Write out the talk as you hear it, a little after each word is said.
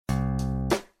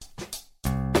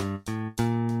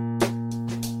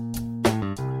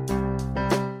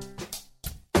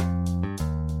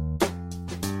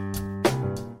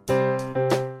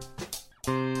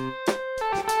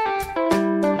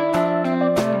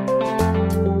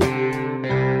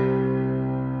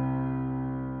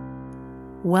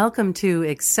Welcome to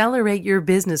Accelerate Your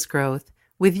Business Growth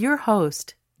with your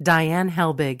host, Diane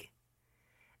Helbig.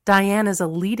 Diane is a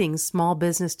leading small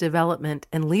business development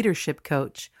and leadership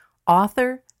coach,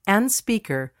 author, and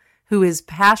speaker who is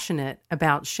passionate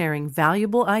about sharing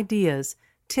valuable ideas,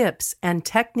 tips, and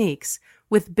techniques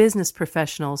with business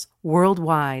professionals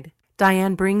worldwide.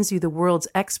 Diane brings you the world's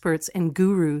experts and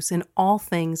gurus in all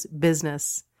things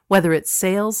business. Whether it's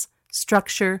sales,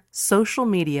 structure, social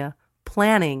media,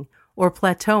 planning, or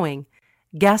plateauing,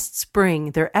 guests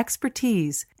bring their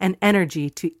expertise and energy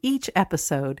to each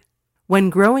episode. When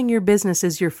growing your business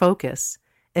is your focus,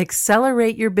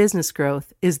 Accelerate Your Business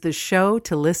Growth is the show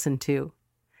to listen to.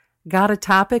 Got a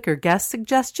topic or guest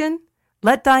suggestion?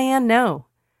 Let Diane know.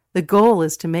 The goal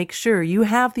is to make sure you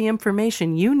have the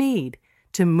information you need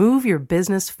to move your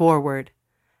business forward.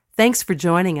 Thanks for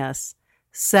joining us.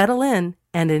 Settle in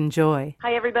and enjoy.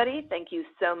 Hi, everybody. Thank you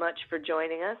so much for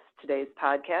joining us. Today's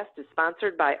podcast is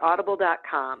sponsored by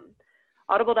Audible.com.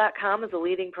 Audible.com is a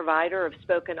leading provider of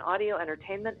spoken audio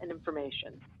entertainment and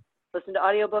information. Listen to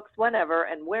audiobooks whenever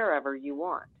and wherever you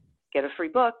want. Get a free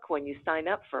book when you sign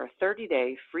up for a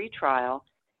 30-day free trial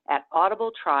at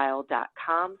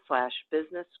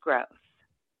audibletrial.com/businessgrowth.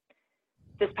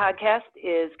 This podcast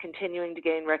is continuing to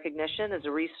gain recognition as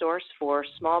a resource for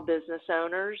small business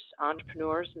owners,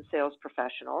 entrepreneurs, and sales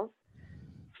professionals.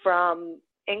 From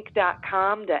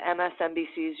Inc.com to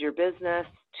MSNBC's Your Business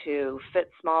to Fit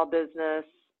Small Business,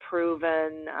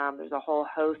 Proven, there's a whole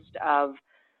host of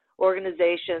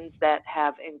organizations that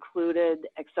have included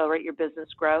Accelerate Your Business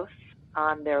Growth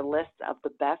on their list of the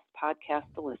best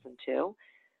podcasts to listen to.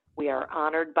 We are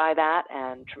honored by that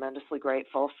and tremendously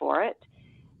grateful for it.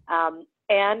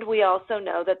 And we also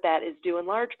know that that is due in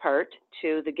large part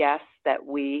to the guests that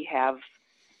we have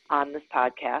on this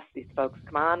podcast. These folks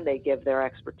come on, they give their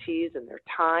expertise and their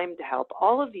time to help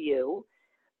all of you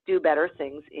do better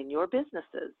things in your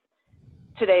businesses.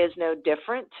 Today is no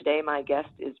different. Today my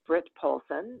guest is Britt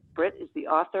Poulsen. Britt is the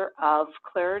author of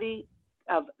The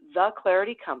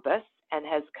Clarity Compass and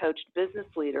has coached business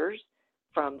leaders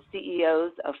from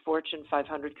CEOs of Fortune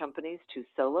 500 companies to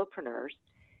solopreneurs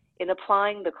in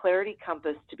applying the Clarity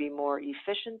Compass to be more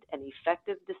efficient and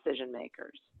effective decision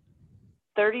makers.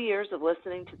 30 years of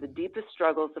listening to the deepest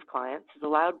struggles of clients has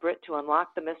allowed Britt to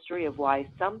unlock the mystery of why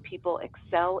some people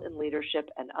excel in leadership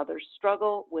and others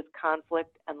struggle with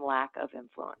conflict and lack of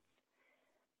influence.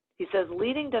 He says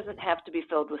leading doesn't have to be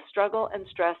filled with struggle and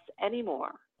stress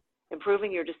anymore.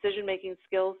 Improving your decision-making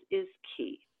skills is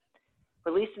key.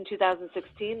 Released in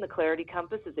 2016, The Clarity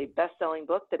Compass is a best-selling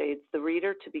book that aids the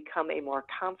reader to become a more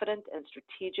confident and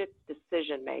strategic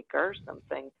decision maker,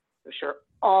 something I'm sure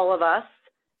all of us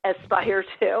aspire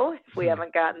to if we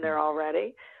haven't gotten there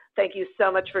already. Thank you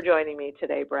so much for joining me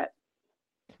today, Britt.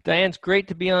 Diane, it's great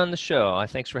to be on the show.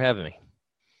 Thanks for having me.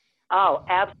 Oh,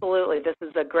 absolutely. This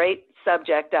is a great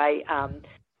subject.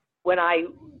 When I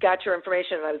got your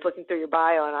information and I was looking through your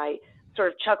bio, and I sort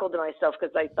of chuckled to myself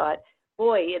because I thought,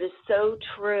 boy, it is so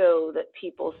true that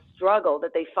people struggle,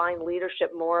 that they find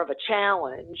leadership more of a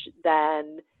challenge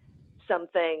than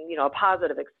something, a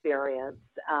positive experience.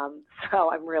 So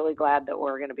I'm really glad that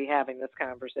we're going to be having this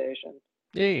conversation.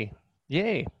 Yay.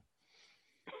 Yay.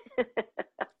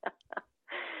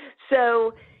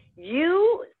 So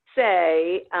you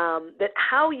say that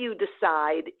how you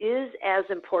decide is as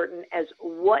important as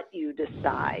what you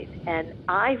decide. And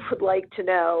I would like to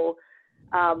know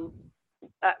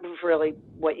really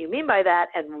what you mean by that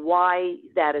and why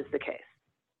that is the case.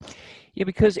 Yeah,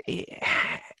 because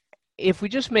if we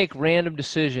just make random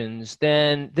decisions,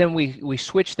 then we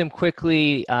switch them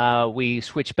quickly, we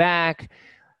switch back.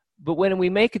 But when we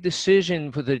make a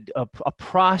decision for a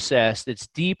process that's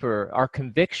deeper, our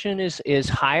conviction is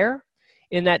higher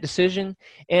in that decision,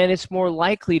 and it's more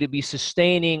likely to be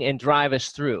sustaining and drive us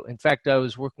through. In fact, I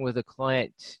was working with a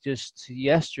client just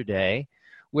yesterday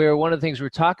where one of the things we were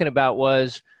talking about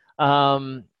was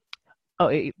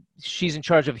she's in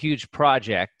charge of a huge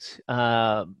project,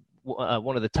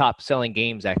 one of the top selling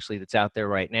games actually that's out there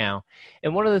right now.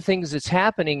 And one of the things that's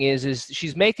happening is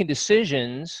she's making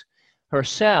decisions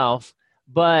herself,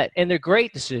 and they're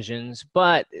great decisions,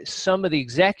 but some of the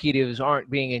executives aren't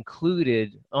being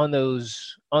included on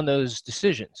those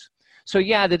decisions. So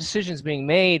yeah, the decision's being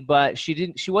made, but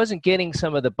she wasn't getting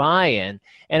some of the buy-in,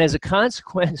 and as a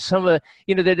consequence, some of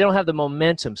they don't have the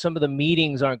momentum. Some of the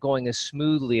meetings aren't going as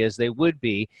smoothly as they would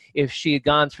be if she had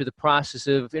gone through the process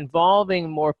of involving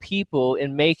more people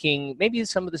in making maybe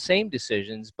some of the same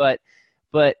decisions, but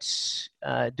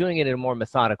doing it in a more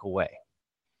methodical way.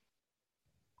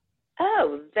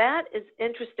 Oh, that is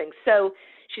interesting. So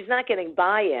she's not getting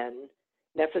buy-in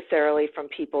necessarily from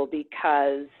people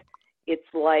because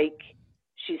it's like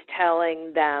she's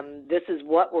telling them this is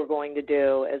what we're going to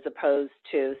do, as opposed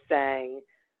to saying,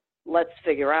 let's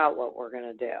figure out what we're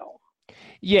going to do.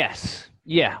 Yes.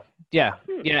 Yeah. Yeah.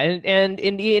 Yeah.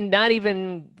 And not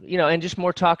even, and just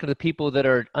more talking to the people that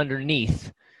are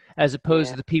underneath as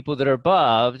opposed to the people that are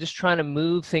above, just trying to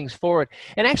move things forward.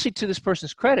 And actually, to this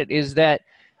person's credit, is that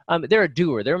they're a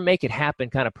doer. They're a make it happen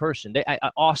kind of person.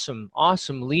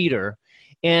 Awesome leader.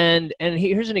 And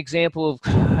here's an example of,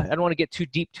 I don't want to get too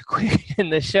deep too quick in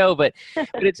the show, but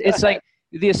it's like,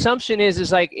 the assumption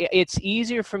is like, it's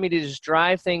easier for me to just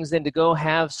drive things than to go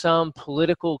have some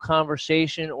political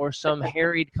conversation or some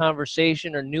harried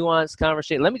conversation or nuanced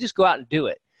conversation. Let me just go out and do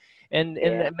it. And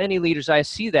many leaders, I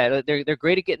see that they're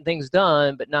great at getting things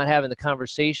done, but not having the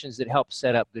conversations that help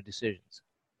set up good decisions.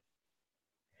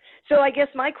 So I guess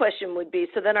my question would be,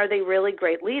 so then are they really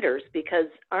great leaders? Because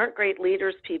aren't great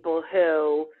leaders people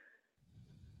who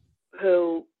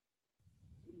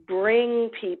bring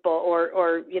people,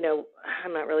 or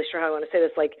I'm not really sure how I want to say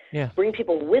this, like bring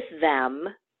people with them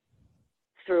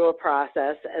through a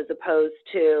process, as opposed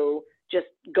to just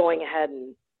going ahead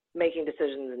and making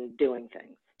decisions and doing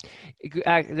things?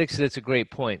 That's a great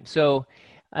point. So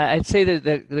I'd say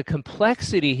that the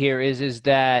complexity here is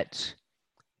that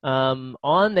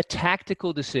on the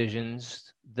tactical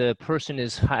decisions, the person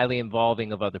is highly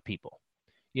involving of other people,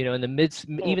 in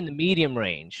the even the medium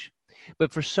range.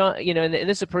 But for some, and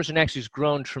this is a person actually who's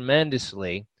grown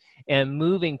tremendously and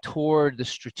moving toward the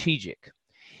strategic.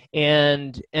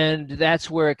 And that's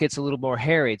where it gets a little more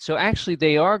harried. So actually,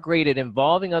 they are great at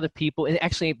involving other people and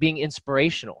actually being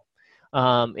inspirational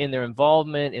in their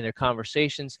involvement, in their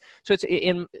conversations. So it's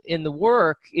in the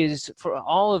work is, for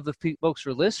all of the folks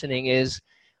who are listening, is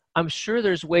I'm sure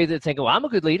there's ways that think, well, I'm a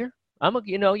good leader. I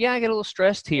get a little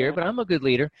stressed here, but I'm a good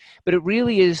leader. But it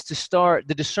really is to start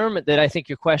the discernment that I think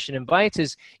your question invites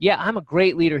is, I'm a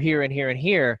great leader here and here and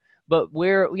here, but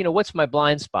where, what's my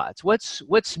blind spots?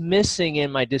 What's missing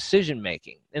in my decision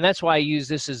making? And that's why I use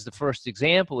this as the first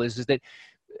example is that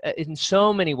in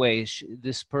so many ways,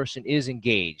 this person is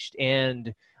engaged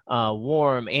and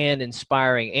warm and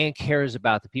inspiring and cares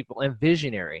about the people and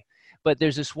visionary. But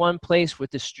there's this one place with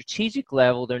the strategic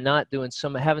level, they're not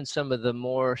having some of the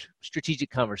more strategic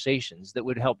conversations that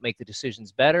would help make the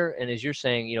decisions better. And as you're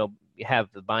saying, you have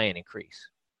the buy-in increase.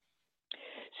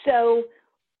 So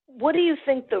what do you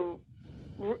think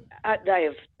I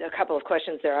have a couple of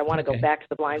questions there. I want to go back to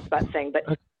the blind spot thing, but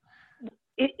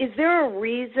is there a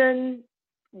reason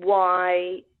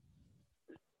why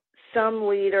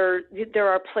there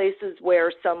are places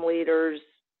where some leaders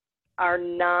are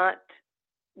not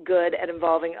good at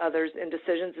involving others in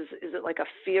decisions? Is it like a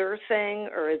fear thing,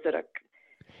 or is it a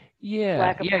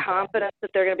lack of confidence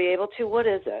that they're going to be able to? What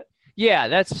is it? Yeah,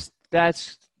 that's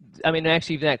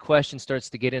actually even that question starts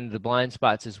to get into the blind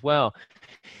spots as well.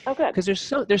 Okay. Because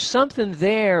there's something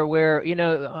there where,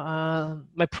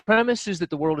 my premise is that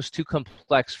the world is too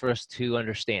complex for us to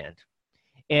understand.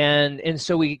 And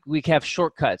so we have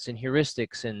shortcuts and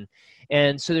heuristics,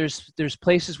 and so there's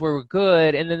places where we're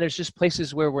good, and then there's just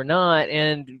places where we're not.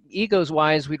 And egos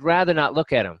wise, we'd rather not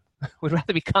look at them. We'd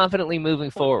rather be confidently moving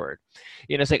forward.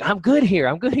 It's like, I'm good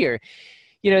here.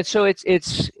 So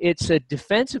it's a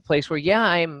defensive place where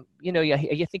I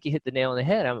think you hit the nail on the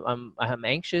head. I'm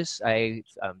anxious.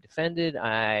 I'm defended.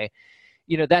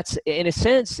 That's, in a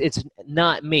sense, it's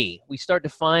not me. We start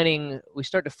defining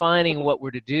what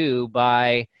we're to do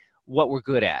by what we're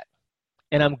good at.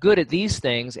 And I'm good at these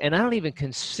things, and I don't even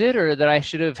consider that I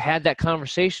should have had that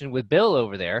conversation with Bill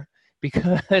over there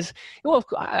because,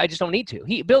 I just don't need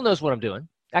to. Bill knows what I'm doing.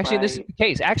 Actually, right. This is the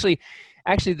case. Actually,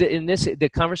 the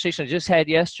conversation I just had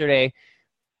yesterday,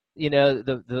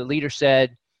 the leader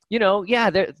said,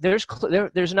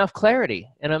 there's enough clarity,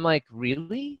 and I'm like,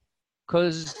 really?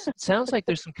 Because it sounds like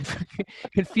there's some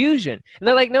confusion. And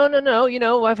they're like,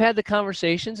 no, I've had the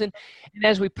conversations. And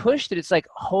as we pushed it, it's like,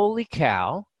 holy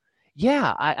cow.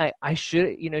 Yeah, I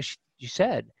should, you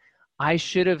said, I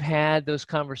should have had those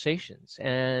conversations.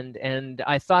 And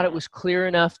I thought it was clear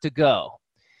enough to go.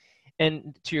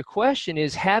 And to your question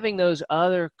is, having those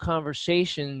other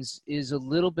conversations is a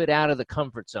little bit out of the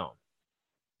comfort zone,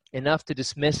 enough to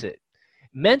dismiss it.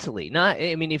 Mentally,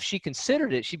 if she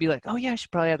considered it, she'd be like, oh yeah, I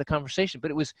should probably have the conversation.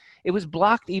 But it was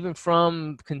blocked even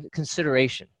from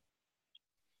consideration.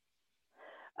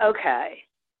 Okay.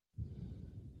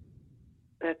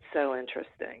 That's so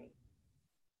interesting.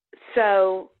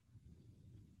 So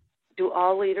do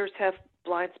all leaders have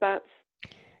blind spots,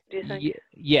 do you think?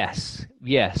 Yes.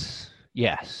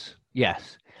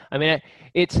 I mean,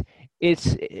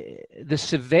 it's the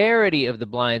severity of the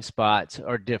blind spots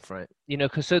are different,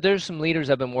 because so there's some leaders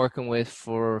I've been working with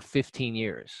for 15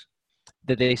 years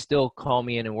that they still call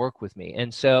me in and work with me.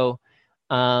 And so,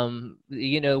 where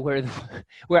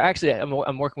actually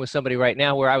I'm working with somebody right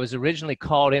now where I was originally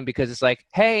called in because it's like,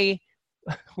 hey,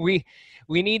 we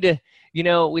need to,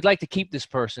 we'd like to keep this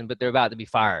person, but they're about to be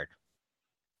fired.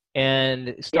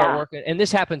 And start working. And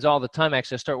this happens all the time.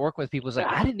 Actually, I start working with people. It's like,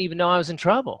 I didn't even know I was in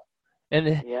trouble. And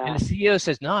the CEO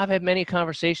says, no, I've had many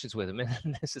conversations with him.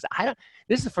 And this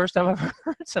is the first time I've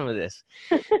heard some of this.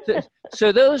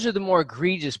 So those are the more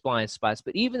egregious blind spots.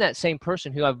 But even that same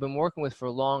person who I've been working with for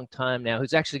a long time now,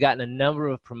 who's actually gotten a number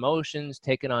of promotions,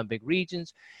 taken on big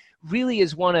regions, really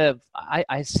is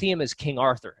I see him as King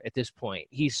Arthur at this point.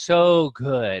 He's so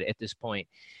good at this point.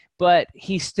 But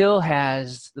he still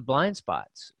has the blind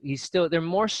spots. They're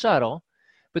more subtle.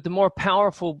 But the more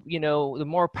powerful, the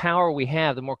more power we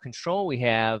have, the more control we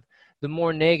have, the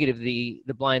more negative the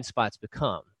blind spots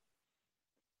become.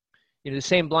 The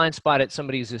same blind spot at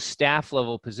somebody's staff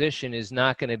level position is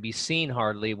not going to be seen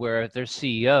hardly, where if they're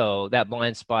CEO, that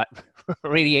blind spot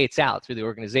radiates out through the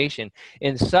organization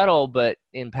in subtle but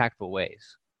impactful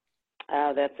ways.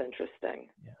 Oh, that's interesting.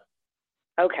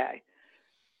 Yeah. Okay.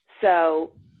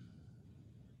 So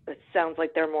it sounds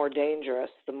like they're more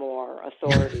dangerous the more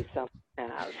authority someone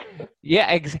has.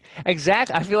 Yeah,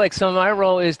 exactly. I feel like some of my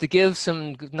role is to give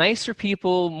some nicer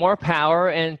people more power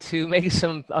and to make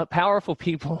some powerful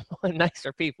people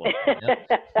nicer people.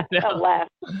 Less.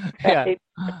 Right?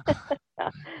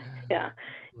 Yeah.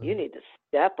 You need to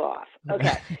step off.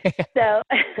 Okay. So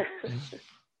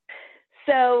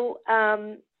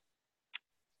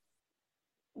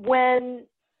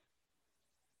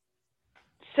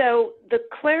So the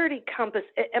Clarity Compass,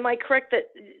 am I correct that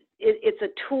it's a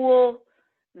tool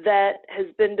that has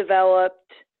been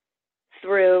developed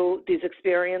through these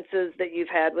experiences that you've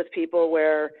had with people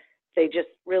where they just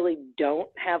really don't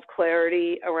have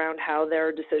clarity around how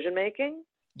they're decision making?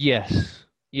 Yes.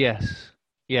 Yeah.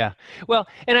 Well,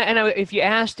 and if you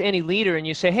asked any leader and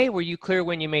you say, hey, were you clear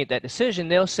when you made that decision?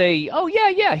 They'll say, oh,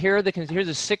 yeah. Here's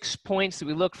the 6 points that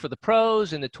we looked for the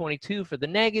pros and the 22 for the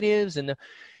negatives. And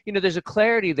there's a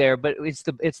clarity there, but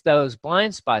it's those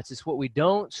blind spots. It's what we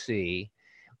don't see,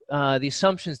 the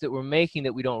assumptions that we're making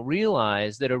that we don't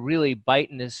realize that are really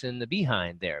biting us in the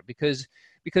behind there because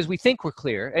we think we're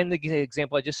clear. And the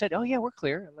example I just said, oh, yeah, we're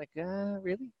clear. I'm like,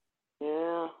 really?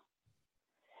 Yeah.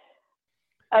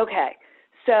 Okay.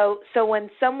 So when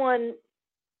someone,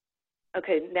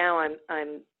 now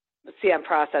I'm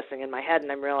processing in my head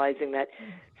and I'm realizing that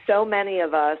so many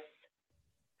of us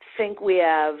think we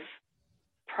have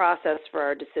process for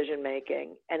our decision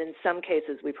making, and in some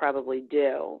cases we probably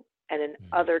do, and in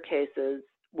other cases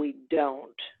we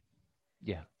don't.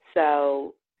 Yeah.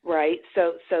 So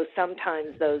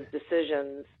sometimes those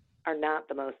decisions are not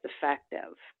the most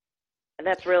effective, and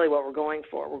that's really what we're going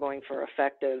for. We're going for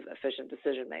effective, efficient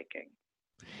decision making.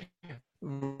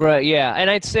 Right. Yeah. And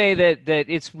I'd say that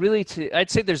it's really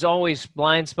I'd say there's always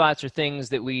blind spots or things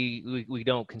that we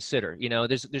don't consider.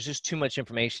 There's just too much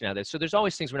information out there. So there's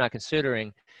always things we're not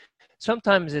considering.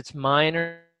 Sometimes it's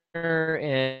minor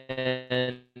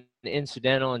and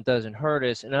incidental and doesn't hurt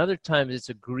us. And other times it's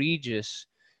egregious,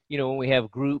 when we have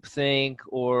groupthink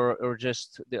or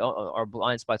just our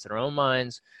blind spots in our own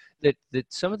minds, that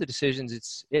some of the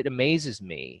decisions, it amazes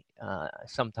me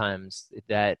sometimes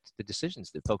that the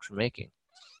decisions that folks are making.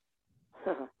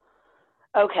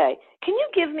 Okay. Can you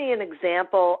give me an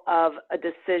example of a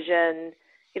decision,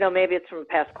 maybe it's from a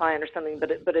past client or something,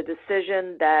 but a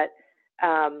decision that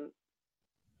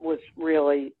was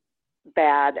really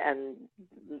bad and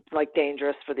like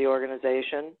dangerous for the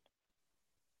organization?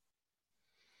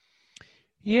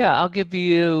 Yeah, I'll give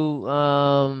you.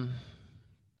 I'll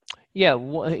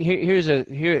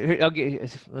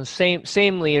get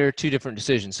same leader, two different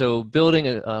decisions. So building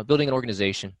an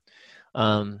organization,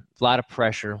 a lot of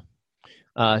pressure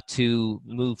to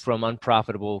move from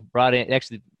unprofitable, brought in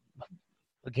actually,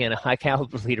 again, a high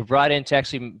caliber leader brought in to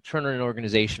actually turn an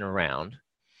organization around.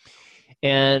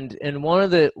 And one of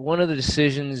the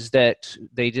decisions that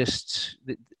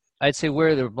I'd say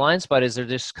where their blind spot is, they're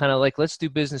just kind of like, let's do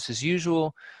business as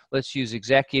usual. Let's use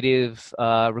executive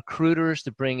recruiters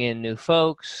to bring in new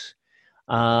folks.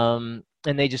 And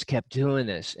they just kept doing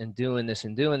this and doing this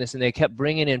and doing this. And they kept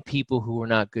bringing in people who were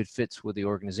not good fits with the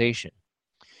organization.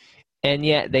 And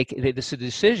yet this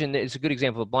decision is a good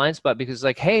example of blind spot because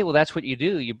like, hey, well, that's what you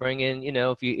do. You bring in,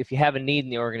 if you have a need in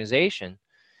the organization,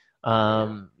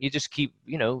 you just keep,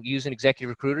 using executive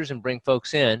recruiters and bring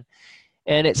folks in.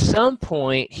 And at some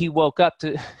point, he woke up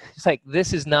to, it's like,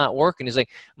 this is not working. It's like,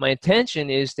 my intention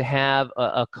is to have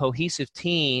a cohesive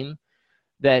team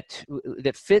that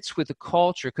fits with the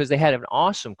culture, because they had an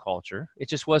awesome culture. It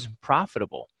just wasn't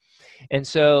profitable. And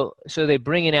so they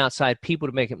bring in outside people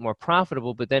to make it more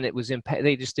profitable, but then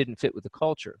they just didn't fit with the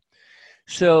culture.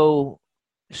 So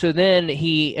then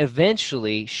he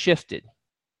eventually shifted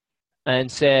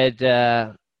and said,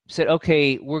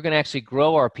 okay, we're going to actually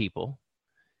grow our people,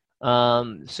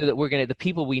 so that the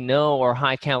people we know are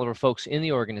high caliber folks in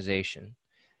the organization,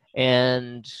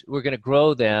 and we're going to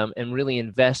grow them and really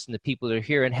invest in the people that are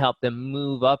here and help them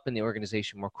move up in the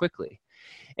organization more quickly.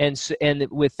 And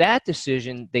with that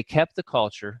decision, they kept the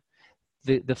culture.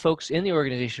 The folks in the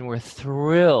organization were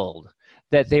thrilled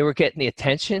that they were getting the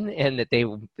attention, and that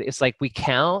it's like, we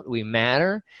count, we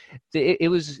matter. It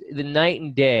was the night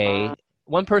and day.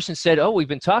 One person said, "Oh, we've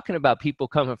been talking about people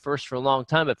coming first for a long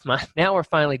time, but now we're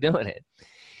finally doing it."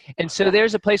 And so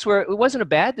there's a place where it wasn't a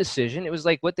bad decision. It was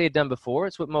like what they had done before.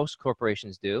 It's what most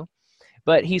corporations do.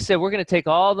 But he said, we're going to take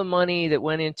all the money that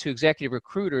went into executive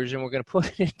recruiters and we're going to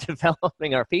put it in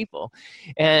developing our people.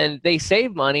 And they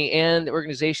save money, and the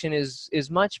organization is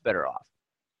much better off.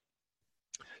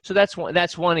 So that's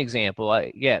one example.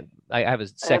 I have a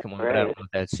second one, but I don't know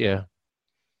if that's, yeah.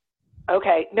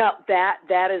 Okay. No,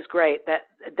 that is great.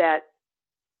 That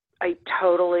I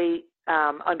totally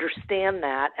understand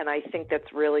that. And I think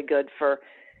that's really good for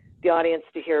the audience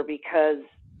to hear, because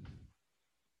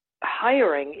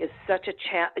hiring is such a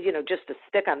just to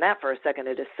stick on that for a second,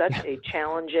 it is such a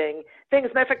challenging thing.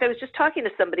 As a matter of fact, I was just talking to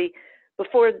somebody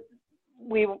before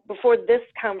this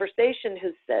conversation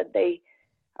who said they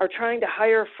are trying to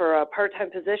hire for a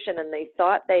part-time position, and they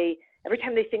thought every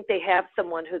time they think they have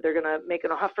someone who they're going to make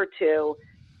an offer to,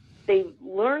 they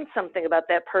learn something about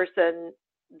that person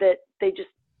that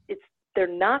they're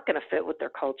not going to fit with their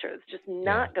culture. It's just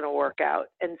not going to work out.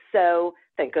 And so,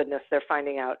 thank goodness they're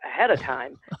finding out ahead of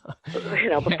time,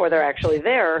 before they're actually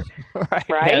there. Right?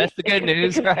 Yeah, that's the good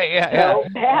news. Right. Yeah. So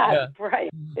bad. Yeah. Right.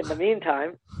 In the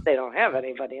meantime, they don't have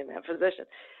anybody in that position.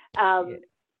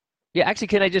 Yeah, actually,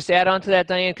 can I just add on to that,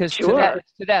 Diane? Because sure.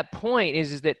 to that point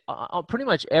is that pretty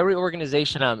much every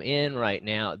organization I'm in right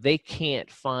now, they can't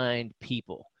find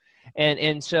people.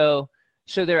 And so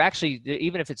they're actually,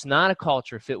 even if it's not a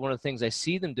culture fit, one of the things I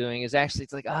see them doing is actually,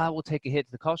 it's like, we'll take a hit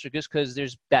to the culture just because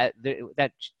there's that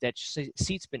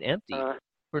seat's been empty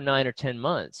for 9 or 10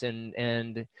 months.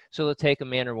 And so they'll take a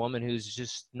man or woman who's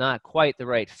just not quite the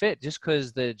right fit, just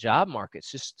because the job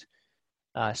market's just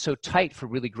so tight for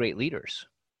really great leaders.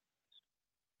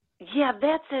 Yeah,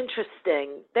 that's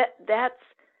interesting. That's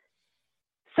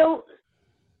so.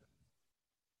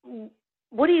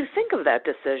 What do you think of that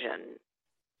decision?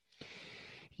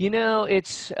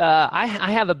 It's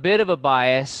I have a bit of a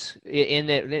bias is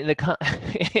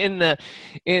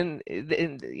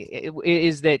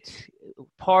that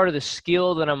part of the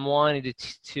skill that I'm wanting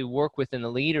to work with in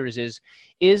the leaders is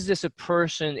this a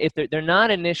person, if they're not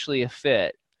initially a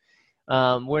fit,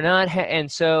 we're not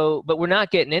but we're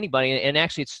not getting anybody, and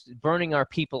actually it's burning our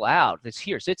people out that's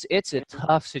here. So it's a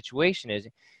tough situation,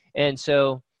 and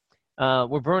so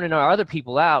we're burning our other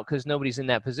people out because nobody's in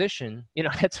that position.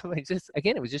 That's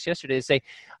again, it was just yesterday to say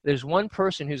there's one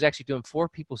person who's actually doing 4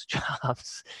 people's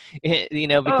jobs,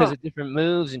 because of different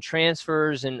moves and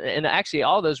transfers, and actually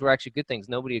all those were actually good things.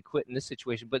 Nobody had quit in this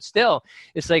situation, but still,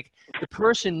 it's like the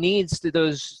person needs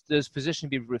those positions to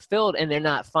be refilled, and they're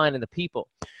not finding the people.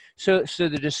 So the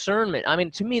discernment,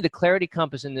 to me, the clarity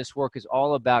compass in this work is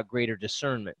all about greater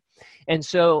discernment. And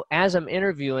so as I'm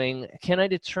interviewing, can I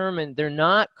determine they're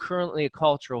not currently a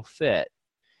cultural fit,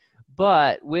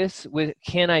 but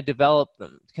can I develop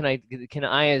them? Can I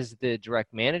as the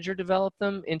direct manager develop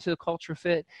them into a culture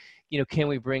fit? Can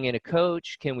we bring in a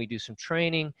coach? Can we do some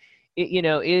training?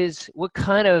 Is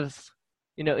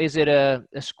it a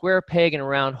square peg in a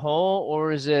round hole,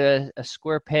 or is it a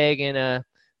square peg in a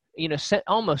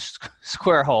almost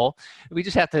square hole? We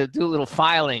just have to do a little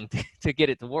filing to get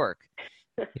it to work.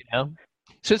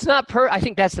 So it's not I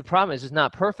think that's the problem, is it's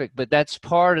not perfect, but that's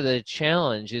part of the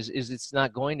challenge is it's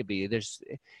not going to be.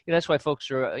 That's why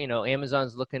folks are,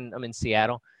 Amazon's looking, I'm in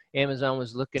Seattle. Amazon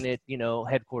was looking at,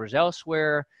 headquarters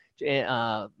elsewhere,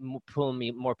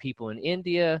 pulling more people in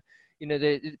India.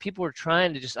 The people are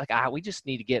trying to just we just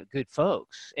need to get good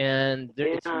folks. And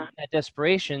it's that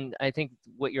desperation. I think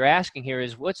what you're asking here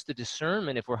is, what's the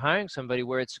discernment if we're hiring somebody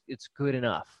where it's good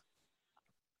enough?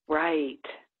 Right.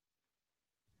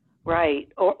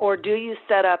 Right. Or do you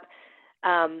set up,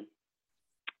 I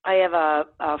have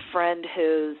a friend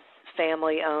whose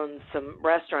family owns some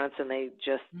restaurants, and they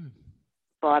just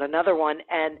bought another one,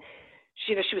 and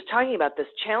she was talking about this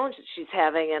challenge that she's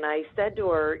having, and I said to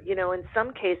her, in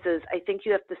some cases, I think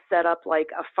you have to set up like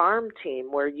a farm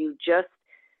team where you just,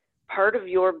 part of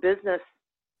your business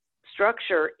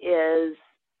structure is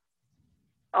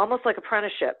almost like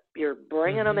apprenticeship. You're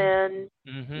bringing them in,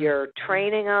 you're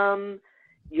training them,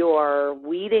 you're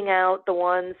weeding out the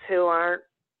ones who aren't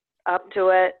up to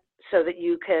it so that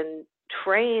you can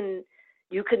train,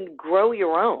 you can grow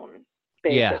your own,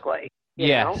 basically.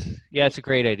 Yeah, it's a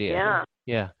great idea.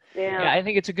 Yeah. I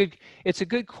think it's a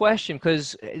good question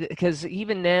because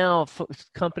even now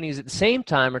companies at the same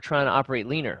time are trying to operate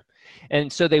leaner,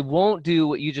 and so they won't do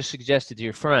what you just suggested to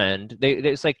your friend.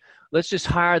 It's like, let's just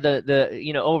hire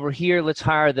the over here, let's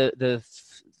hire the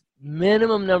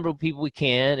minimum number of people we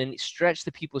can and stretch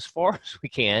the people as far as we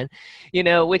can,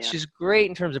 which is great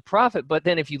in terms of profit. But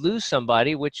then if you lose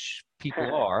somebody, which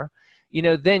people are,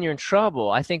 then you're in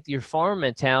trouble. I think your farm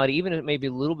mentality, even if it may be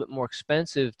a little bit more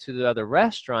expensive to the other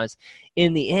restaurants,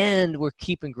 in the end, we're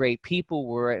keeping great people.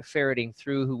 We're ferreting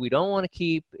through who we don't want to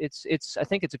keep. I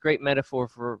think it's a great metaphor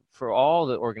for all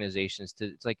the organizations.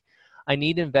 It's like, I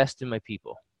need to invest in my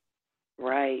people.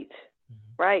 Right.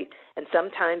 Right. And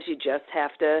sometimes you just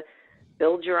have to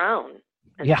build your own.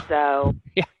 And so,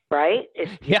 right?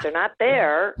 If they're not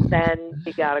there, then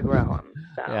you got to grow them.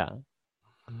 So.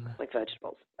 Like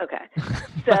vegetables. Okay.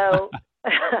 So,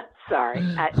 sorry,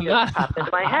 that just popped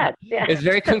into my head. Yeah. It's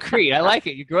very concrete. I like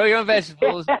it. You grow your own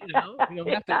vegetables. You don't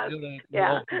have to do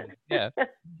it.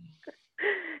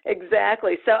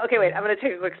 Exactly. So, okay, wait. I'm going to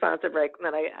take a quick sponsor break, and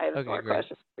then I have more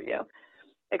questions for you.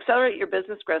 Accelerate Your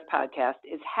Business Growth podcast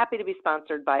is happy to be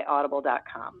sponsored by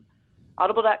Audible.com.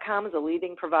 Audible.com is a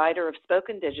leading provider of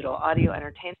spoken digital audio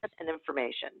entertainment and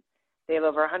information. They have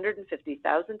over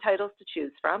 150,000 titles to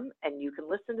choose from, and you can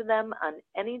listen to them on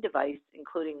any device,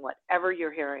 including whatever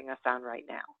you're hearing us on right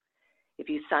now. If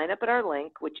you sign up at our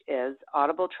link, which is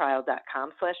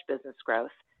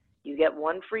audibletrial.com/businessgrowth, you get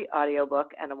one free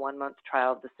audiobook and a 1-month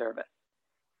trial of the service.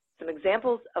 Some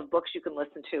examples of books you can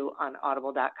listen to on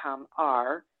audible.com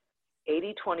are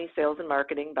 80/20 Sales and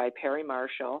Marketing by Perry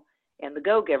Marshall and The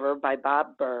Go-Giver by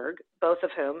Bob Berg, both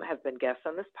of whom have been guests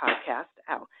on this podcast.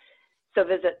 So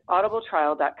visit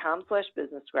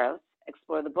audibletrial.com/businessgrowth,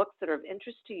 explore the books that are of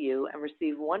interest to you, and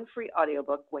receive one free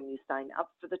audiobook when you sign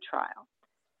up for the trial.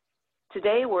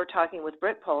 Today, we're talking with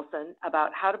Britt Polson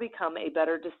about how to become a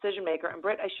better decision maker. And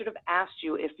Britt, I should have asked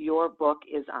you if your book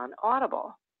is on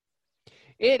Audible.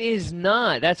 It is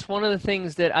not. That's one of the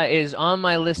things that is on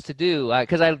my list to do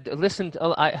because I listened a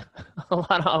lot of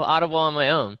Audible on my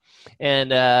own,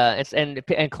 and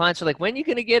clients are like, "When are you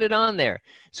going to get it on there?"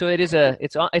 So it's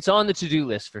on the to-do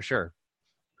list for sure.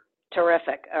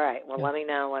 Terrific. All right. Well, let me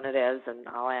know when it is, and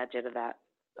I'll add you to that.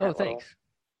 Oh, thanks.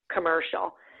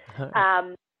 Commercial.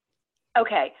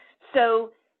 Okay.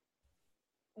 So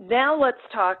now let's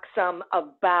talk some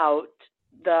about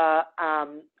the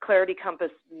Clarity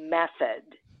Compass method.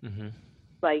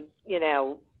 Like,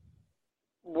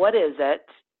 what is it?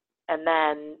 And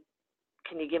then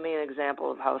can you give me an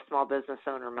example of how a small business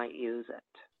owner might use it?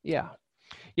 Yeah.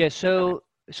 So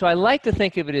I like to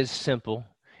think of it as simple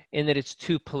in that it's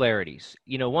two polarities.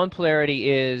 One polarity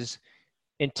is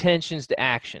intentions to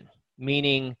action,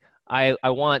 meaning I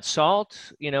want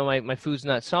salt, my food's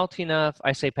not salty enough.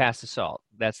 I say pass the salt.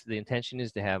 That's the intention,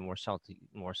 is to have more salty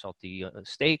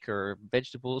steak or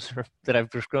vegetables that I've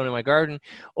just grown in my garden,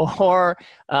 or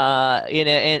so I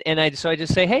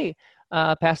just say, hey,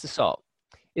 pass the salt.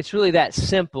 It's really that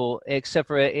simple, except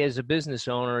for as a business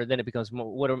owner, then it becomes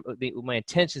more, my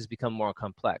intentions become more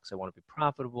complex. I want to be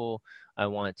profitable. I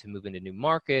want to move into new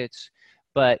markets.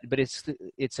 But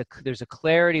there's a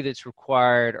clarity that's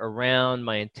required around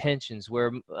my intentions where,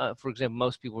 for example,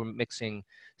 most people are mixing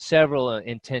several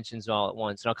intentions all at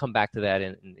once. And I'll come back to that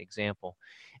in an example.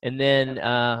 And then,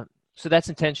 so that's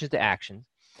intentions to action.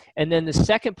 And then the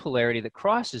second polarity that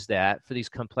crosses that for these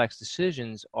complex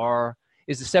decisions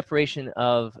is the separation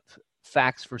of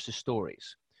facts versus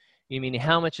stories. You mean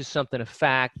how much is something a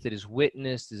fact that is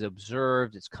witnessed, is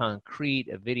observed, it's concrete,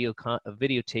 a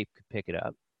videotape could pick it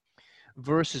up,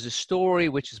 versus a story,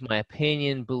 which is my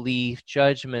opinion, belief,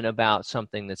 judgment about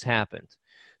something that's happened.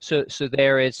 So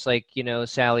there it's like,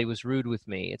 Sally was rude with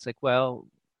me. It's like, well,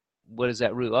 what is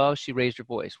that rude? Oh, she raised her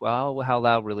voice. Well, how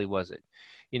loud really was it?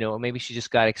 Or maybe she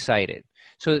just got excited.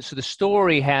 So the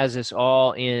story has us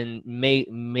all in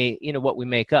what we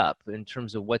make up in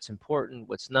terms of what's important,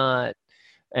 what's not.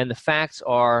 And the facts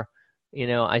are,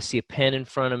 I see a pen in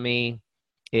front of me.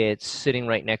 It's sitting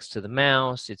right next to the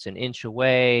mouse. It's an inch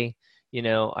away.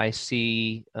 I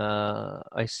see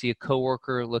a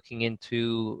coworker looking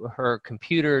into her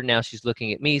computer. Now she's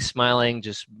looking at me, smiling,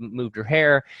 just moved her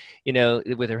hair,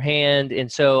 with her hand.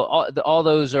 And so all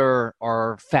those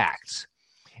are facts.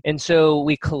 And so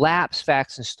we collapse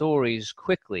facts and stories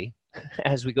quickly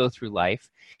as we go through life,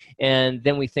 and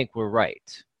then we think we're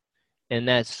right. And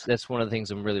that's one of the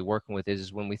things I'm really working with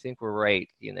is when we think we're right,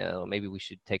 maybe we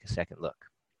should take a second look.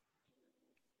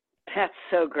 That's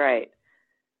so great.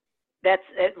 That's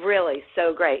really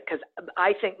so great, because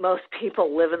I think most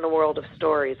people live in the world of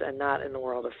stories and not in the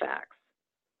world of facts.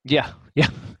 Yeah.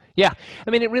 I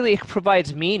mean, it really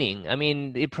provides meaning. I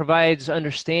mean, it provides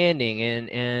understanding,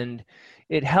 and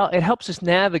it helps us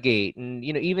navigate, and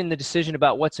even the decision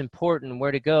about what's important,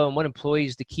 where to go, and what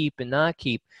employees to keep and not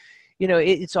keep.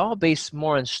 It's all based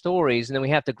more on stories, and then we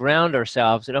have to ground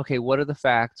ourselves in, okay, what are the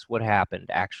facts? What happened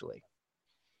actually?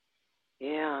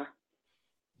 Yeah,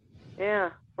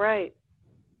 right.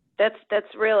 That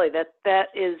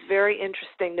is very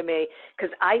interesting to me,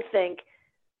 because I think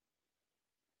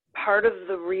part of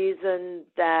the reason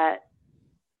that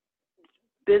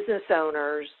business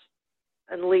owners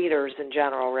and leaders in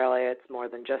general, really, it's more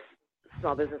than just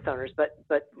small business owners, but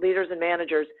leaders and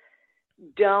managers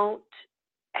don't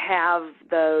have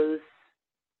those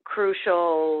crucial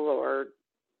or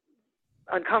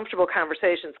uncomfortable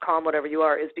conversations, calm, whatever you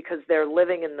are, is because they're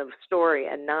living in the story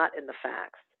and not in the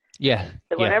facts. Yeah.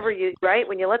 So whenever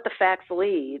when you let the facts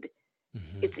lead,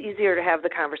 mm-hmm. It's easier to have the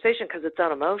conversation because it's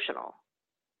unemotional.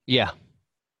 Yeah.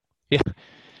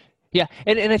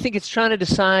 And I think it's trying to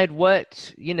decide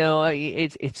what,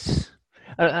 it's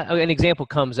an example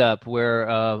comes up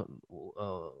where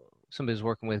somebody's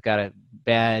working with got a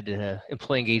bad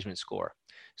employee engagement score.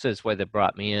 So that's why they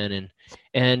brought me in.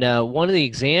 And one of the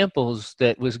examples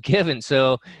that was given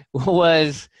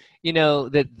was,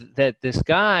 that this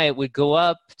guy would go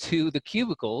up to the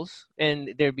cubicles,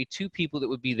 and there'd be two people that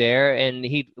would be there, and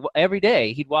every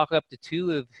day he'd walk up to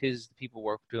two of his people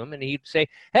work to him, and he'd say,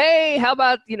 "Hey, how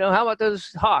about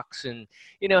those Hawks?" And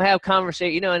have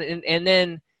conversation, and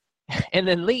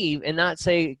then leave and not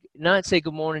say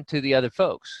good morning to the other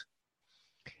folks.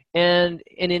 And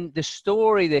in the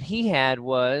story that he had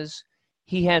was,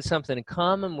 he had something in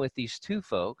common with these two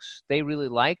folks. They really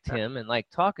liked him and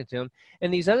liked talking to him.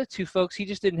 And these other two folks, he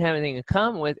just didn't have anything in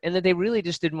common with, and that they really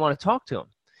just didn't want to talk to him.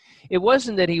 It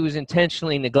wasn't that he was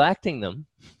intentionally neglecting them.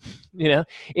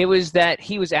 It was that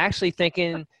he was actually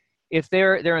thinking, if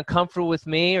they're uncomfortable with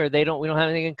me, or we don't have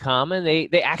anything in common,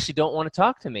 they actually don't want to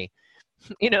talk to me.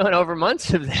 And over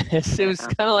months of this, it was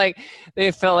kind of like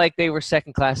they felt like they were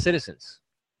second-class citizens.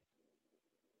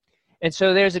 And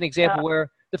so there's an example where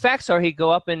the facts are, he'd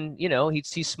go up and, he'd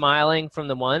see smiling from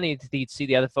the one, he'd see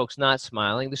the other folks not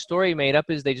smiling. The story he made up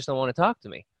is they just don't want to talk to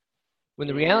me. When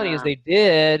the reality is they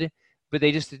did, but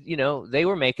they just, they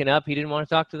were making up, he didn't want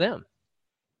to talk to them.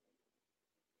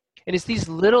 And it's these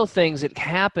little things that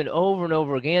happen over and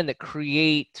over again that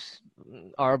create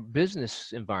our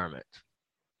business environment.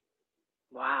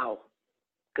 Wow.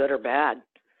 Good or bad?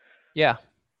 Yeah.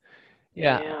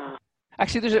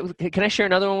 Actually, can I share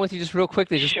another one with you just real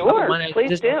quickly? Sure,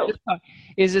 please do.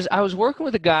 I was working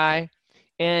with a guy,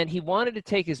 and he wanted to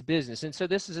take his business. And so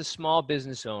this is a small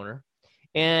business owner,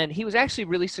 and he was actually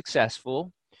really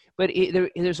successful. But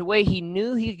there's a way he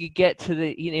knew he could get to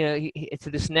to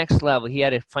this next level. He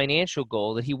had a financial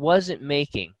goal that he wasn't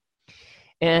making.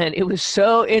 And it was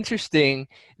so interesting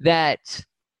that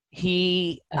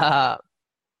we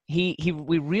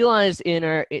realized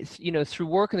through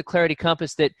work in the Clarity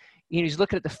Compass that he's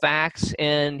looking at the facts,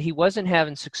 and he wasn't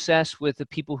having success with the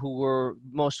people who were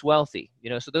most wealthy,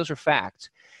 so those are facts.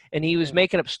 And he was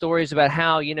making up stories about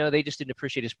how, they just didn't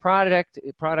appreciate his product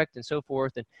and so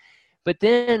forth. But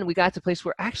then we got to a place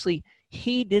where actually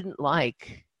he didn't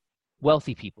like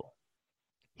wealthy people.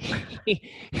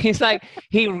 He's like,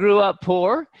 he grew up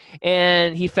poor,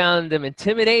 and he found them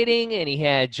intimidating, and he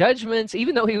had judgments,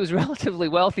 even though he was relatively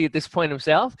wealthy at this point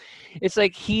himself. It's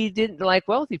like he didn't like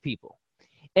wealthy people.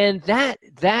 And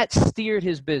that steered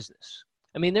his business.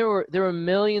 I mean, there were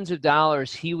millions of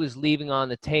dollars he was leaving on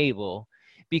the table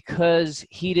because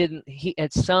he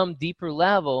at some deeper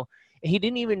level, he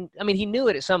didn't even, he knew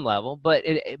it at some level, but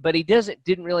he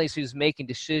didn't realize he was making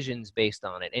decisions based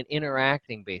on it and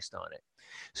interacting based on it.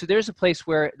 So there's a place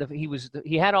where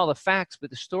he had all the facts, but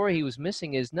the story he was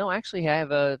missing is, no, actually I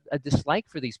have a dislike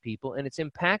for these people, and it's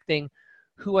impacting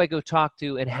who I go talk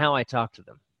to and how I talk to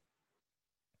them.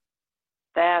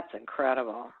 That's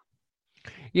incredible.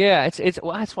 Yeah,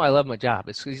 well, that's why I love my job.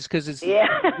 It's because it's Yeah.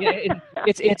 yeah,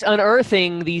 it's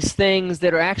unearthing these things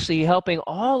that are actually helping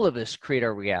all of us create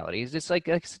our realities. It's like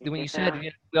when you said,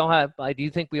 Yeah. we all have. I do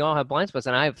think we all have blind spots,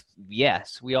 and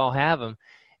yes, we all have them,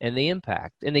 and they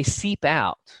impact and they seep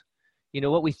out.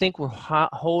 What we think we're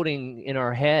holding in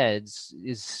our heads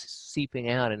is seeping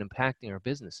out and impacting our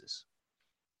businesses.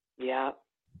 Yeah.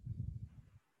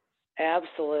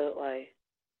 Absolutely.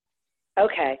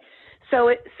 Okay. So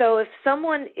if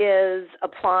someone is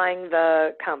applying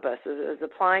the compass, is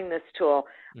applying this tool,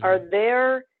 are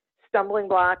there stumbling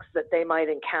blocks that they might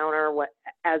encounter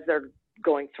as they're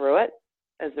going through it,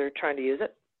 as they're trying to use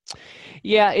it?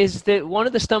 Yeah, is that one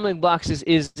of the stumbling blocks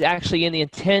is actually in the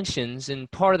intentions,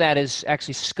 and part of that is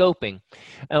actually scoping.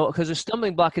 Because the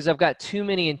stumbling block is I've got too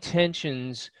many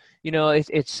intentions.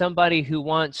 It's somebody who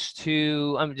wants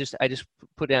to. I just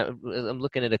put out. I'm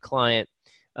looking at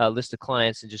a list of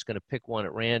clients, and just going to pick one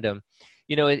at random.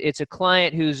 It's a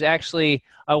client who's actually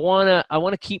I wanna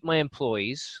keep my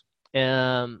employees,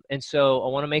 and so I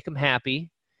want to make them happy,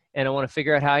 and I want to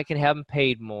figure out how I can have them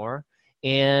paid more,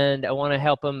 and I want to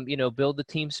help them, build the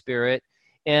team spirit.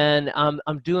 And I'm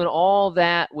doing all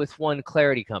that with one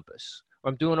clarity compass.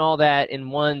 Or I'm doing all that in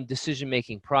one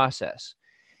decision-making process.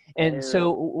 And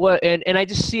so and I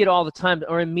just see it all the time,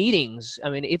 or in meetings. I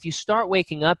mean, if you start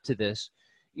waking up to this,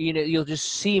 you'll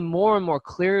just see more and more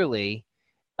clearly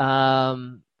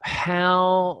how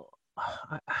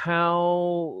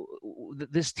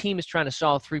this team is trying to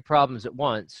solve three problems at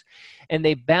once, and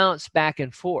they bounce back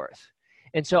and forth.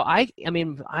 And so I've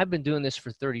been doing this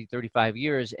for 35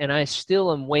 years, and I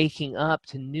still am waking up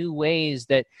to new ways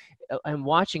that I'm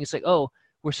watching. It's like, oh,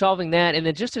 we're solving that. And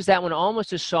then just as that one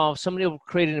almost is solved, somebody will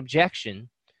create an objection,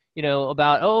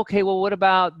 about, oh, okay, well, what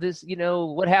about this,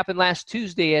 what happened last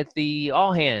Tuesday at the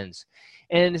all hands?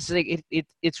 And it's like,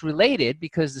 it's related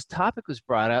because this topic was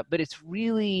brought up, but it's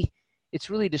really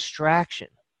distraction.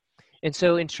 And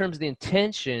so in terms of the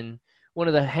intention, one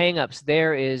of the hangups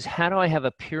there is, how do I have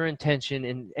a pure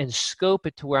intention and scope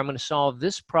it to where I'm going to solve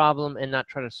this problem and not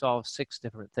try to solve 6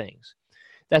 different things?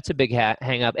 That's a big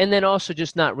hang up. And then also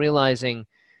just not realizing,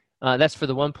 that's for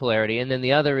the one polarity. And then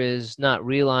the other is not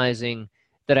realizing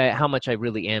that how much I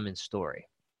really am in story,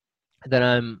 that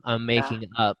I'm making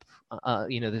up,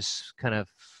 this kind of,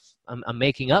 I'm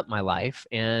making up my life,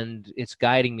 and it's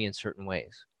guiding me in certain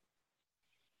ways.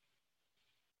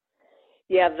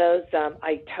 Yeah, those,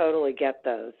 I totally get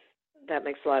those. That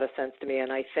makes a lot of sense to me.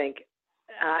 And I think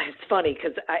it's funny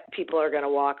because people are going to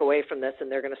walk away from this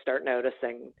and they're going to start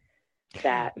noticing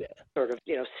that sort of,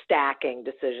 stacking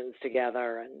decisions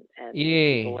together and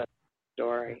people with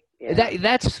story. Yeah.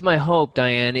 That's my hope,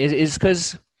 Diane, is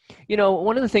because,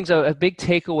 one of the things, a big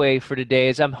takeaway for today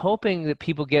is I'm hoping that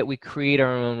people get we create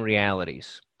our own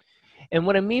realities. And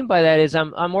what I mean by that is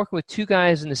I'm working with 2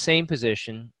 guys in the same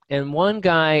position, and one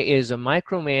guy is a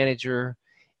micromanager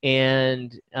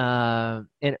and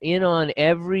in on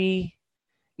every,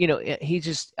 he's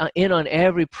just in on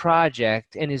every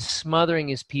project and is smothering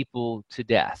his people to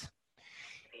death.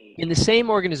 In the same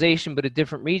organization but a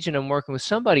different region, I'm working with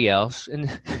somebody else in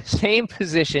the same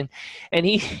position, and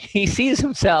he sees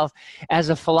himself as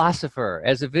a philosopher,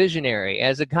 as a visionary,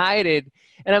 as a guided,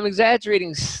 and I'm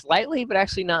exaggerating slightly, but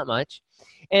actually not much.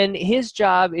 And his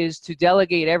job is to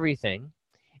delegate everything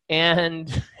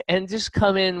and just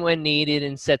come in when needed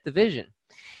and set the vision.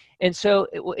 And so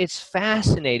it's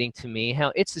fascinating to me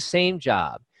how it's the same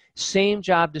job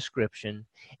description,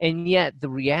 and yet the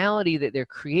reality that they're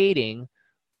creating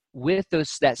with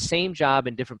that same job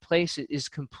in different places is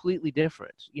completely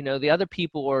different. The other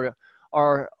people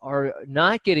are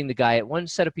not getting the guide. One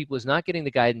set of people is not getting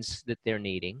the guidance that they're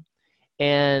needing,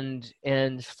 and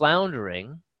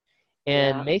floundering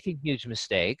and making huge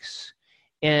mistakes,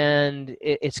 and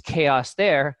it's chaos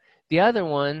there. The other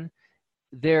one,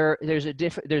 there's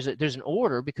an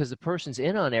order because the person's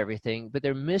in on everything, but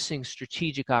they're missing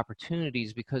strategic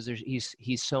opportunities because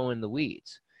he's so in the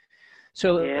weeds.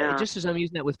 So just as I'm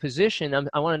using that with position,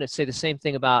 I wanted to say the same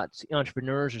thing about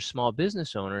entrepreneurs or small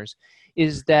business owners,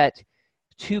 is that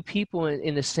 2 people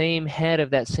in the same head of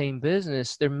that same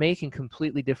business, they're making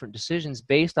completely different decisions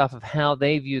based off of how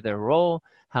they view their role,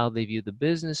 how they view the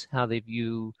business, how they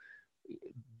view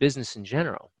business in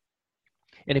general.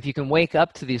 And if you can wake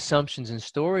up to the assumptions and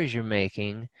stories you're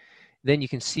making, then you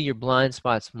can see your blind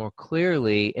spots more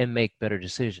clearly and make better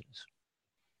decisions.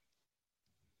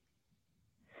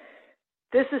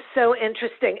 This is so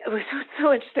interesting. What's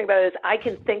so interesting about it is I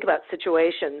can think about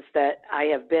situations that I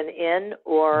have been in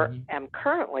or am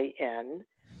currently in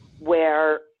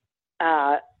where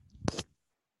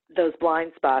those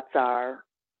blind spots are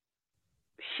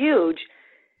huge.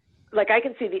 like I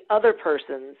can see the other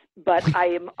person's, but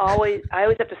I always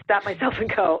have to stop myself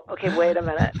and go, okay, wait a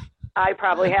minute. I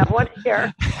probably have one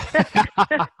here.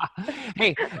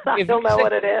 Hey, I don't know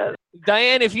what it is.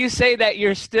 Diane, if you say that,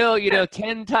 you're still,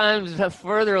 10 times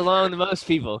further along than most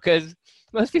people, because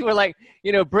most people are like,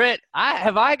 Britt,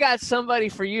 have I got somebody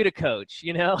for you to coach?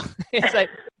 It's like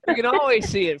you can always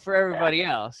see it for everybody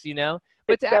else,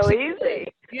 But it's so easy.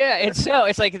 Yeah, it's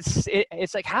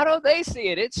like how don't they see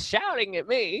it? It's shouting at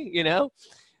me,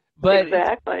 But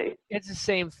exactly, it's the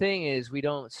same thing.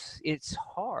 It's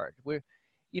hard. We're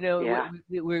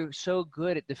so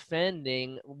good at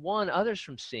defending others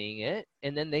from seeing it,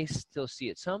 and then they still see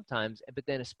it sometimes, but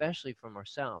then especially from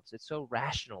ourselves. It's so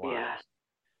rationalized,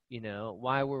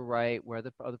 why we're right, where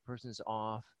the other person's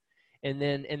off, and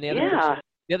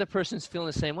the other person's feeling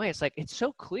the same way. It's like it's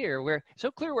so clear where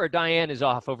Diane is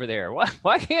off over there.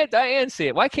 Why can't Diane see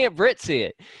it? Why can't Britt see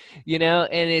it?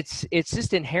 And it's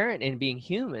just inherent in being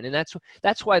human, and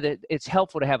that's why it's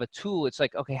helpful to have a tool. It's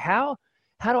like, okay, how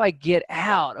do I get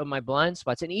out of my blind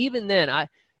spots? And even then, I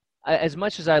as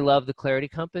much as I love the Clarity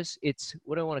Compass, it's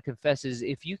what I want to confess is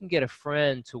if you can get a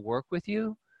friend to work with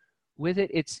you with it,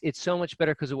 it's so much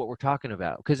better because of what we're talking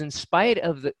about. Because in spite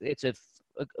of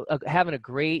having a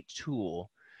great tool,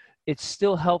 it's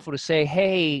still helpful to say,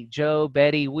 hey, Joe,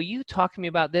 Betty, will you talk to me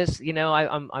about this?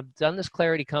 I've done this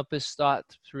Clarity Compass, thought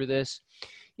through this.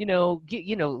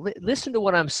 Listen to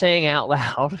what I'm saying out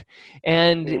loud,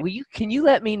 and can you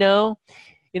let me know?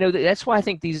 That's why I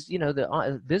think these,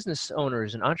 the business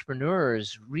owners and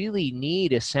entrepreneurs really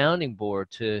need a sounding board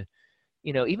to,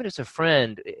 even as a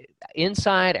friend,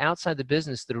 inside, outside the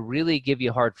business, that'll really give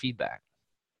you hard feedback.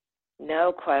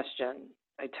 No question.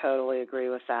 I totally agree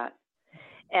with that.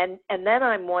 And then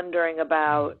I'm wondering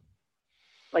about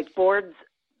like boards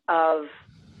of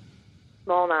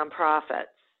small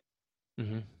nonprofits,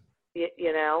 mm-hmm.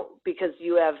 Because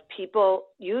you have people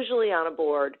usually on a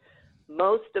board.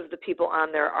 Most of the people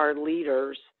on there are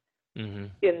leaders mm-hmm.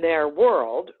 in their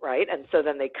world, right? And so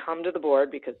then they come to the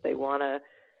board because they want to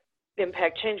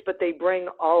impact change, but they bring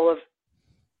all of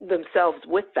themselves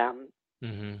with them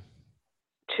mm-hmm.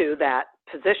 to that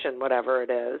position, whatever it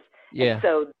is. Yeah. And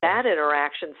so that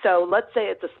interaction, so let's say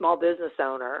it's a small business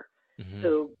owner mm-hmm.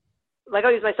 who, like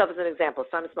I'll use myself as an example.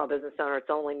 So I'm a small business owner. It's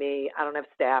only me. I don't have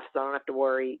staff, so I don't have to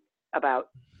worry about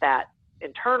that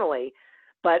internally.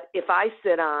 But if I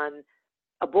sit on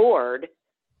a board,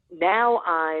 now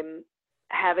I'm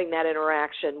having that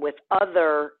interaction with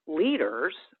other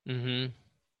leaders, mm-hmm.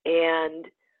 and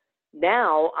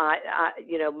now I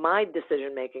my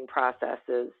decision-making process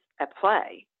is at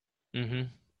play mm-hmm.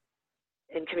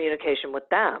 in communication with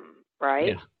them,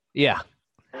 right? Yeah.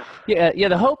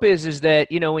 The hope is that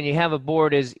when you have a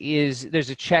board is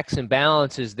there's a checks and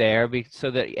balances there,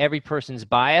 so that every person's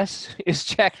bias is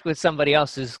checked with somebody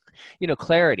else's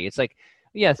clarity. It's like,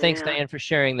 thanks Diane for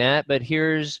sharing that, but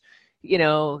here's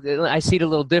I see it a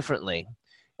little differently,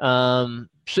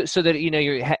 so that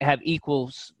you have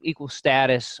equal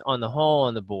status on the whole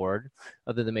on the board,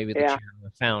 other than maybe the chair or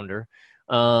the founder.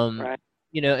 Right.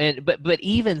 But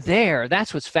even there,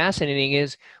 that's what's fascinating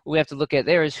is what we have to look at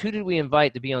there is who did we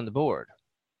invite to be on the board?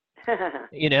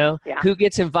 Who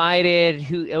gets invited,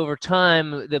 who over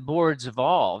time the boards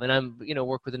evolve. And I'm,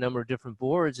 work with a number of different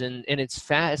boards and it's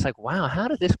like, wow, how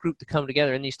did this group to come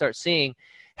together? And you start seeing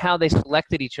how they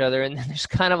selected each other. And then there's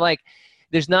kind of like,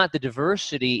 there's not the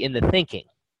diversity in the thinking.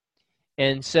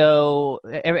 And so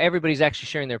everybody's actually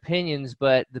sharing their opinions,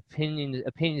 but the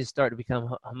opinions start to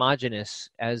become homogenous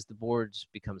as the boards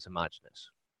becomes homogenous.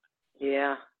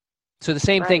 Yeah. So the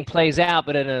same thing plays out,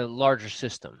 but in a larger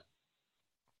system.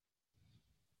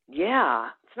 Yeah,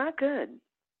 it's not good.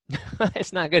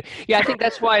 It's not good. Yeah, I think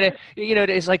that's why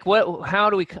it's like how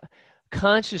do we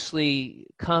consciously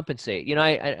compensate?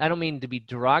 I don't mean to be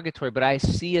derogatory, but I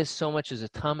see us so much as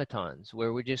automatons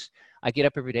where I get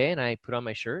up every day and I put on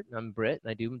my shirt and I'm Brit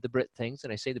and I do the Brit things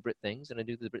and I say the Brit things and I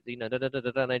do the Brit,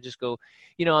 and I just go,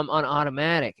 I'm on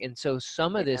automatic. And so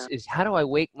some of this is how do I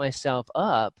wake myself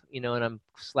up, and I'm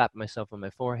slapping myself on my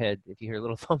forehead. If you hear a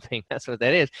little thumping, that's what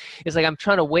that is. It's like I'm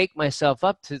trying to wake myself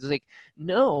up to like,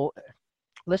 no,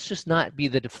 let's just not be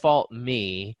the default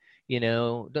me.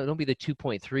 Don't be the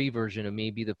 2.3 version of me,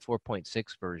 be the 4.6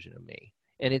 version of me.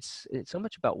 And it's so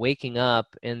much about waking up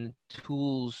and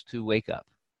tools to wake up.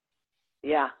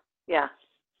 Yeah,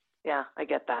 I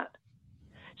get that.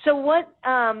 So what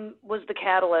was the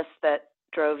catalyst that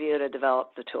drove you to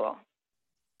develop the tool?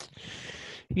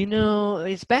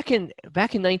 It's back in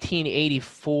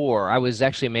 1984. I was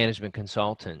actually a management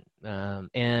consultant,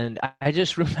 and I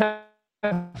just remember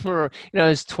I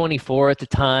was 24 at the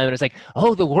time, and it's like,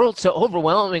 oh, the world's so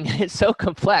overwhelming and it's so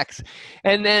complex.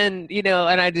 And then,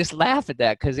 and I just laugh at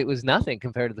that because it was nothing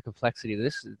compared to the complexity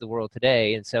of the world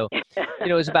today. And so,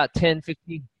 it was about 10,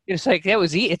 15, it's like,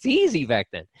 it's easy back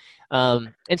then.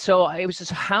 And so it was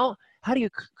just, how do you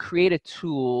create a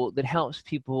tool that helps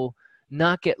people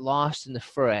not get lost in the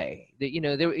fray? That,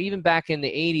 there were, even back in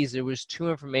the 80s, there was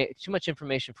too much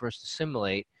information for us to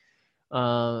assimilate.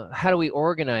 How do we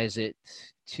organize it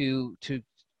to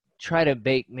try to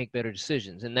make better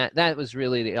decisions? And that was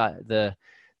really the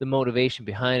motivation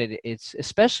behind it. It's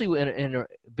especially in a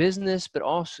business, but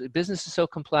also business is so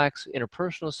complex,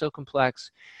 interpersonal is so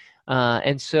complex.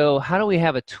 And so how do we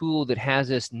have a tool that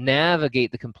has us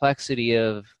navigate the complexity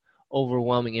of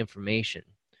overwhelming information?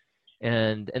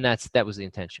 And that was the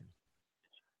intention.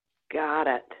 Got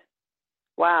it.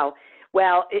 Wow.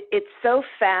 Well, it's so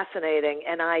fascinating.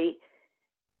 And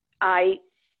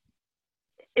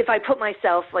if I put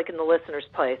myself like in the listener's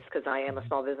place, because I am a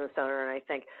small business owner, and I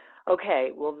think, okay,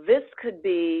 well, this could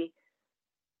be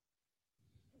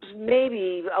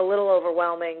maybe a little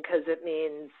overwhelming because it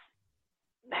means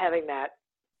having that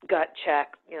gut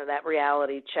check, that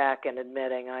reality check, and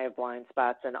admitting I have blind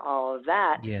spots and all of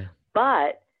that. Yeah.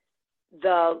 But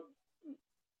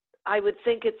I would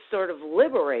think it's sort of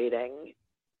liberating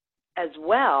as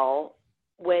well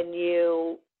when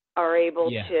you are able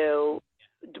to,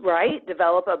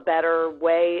 develop a better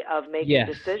way of making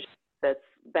decisions that's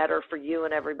better for you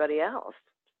and everybody else.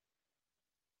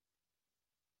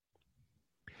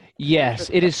 Yes,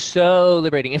 it is so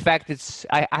liberating. In fact,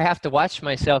 I have to watch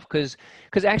myself because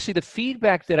actually the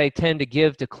feedback that I tend to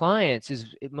give to clients is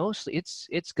mostly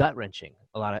it's gut wrenching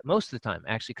most of the time,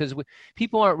 actually, because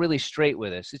people aren't really straight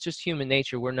with us. It's just human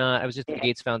nature. We're not. I was just at the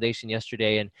Gates Foundation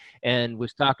yesterday and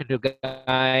was talking to a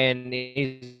guy, and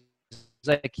he's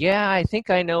like, yeah, I think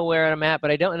I know where I'm at,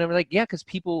 but I don't. And I'm like, yeah, because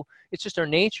it's just our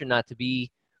nature not to be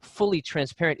fully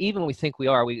transparent, even when we think we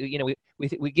are.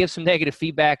 We give some negative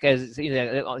feedback as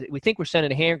we think we're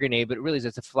sending a hand grenade, but it really is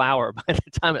it's a flower by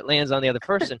the time it lands on the other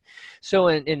person. So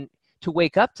and to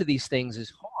wake up to these things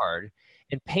is hard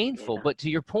and painful. But to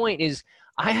your point is,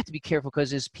 I have to be careful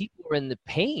because as people are in the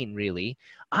pain, really,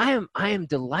 I am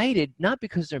delighted, not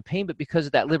because they're in pain, but because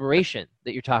of that liberation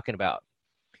that you're talking about.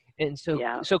 And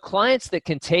so clients that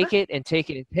can take it and take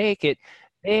it and take it,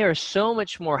 they are so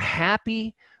much more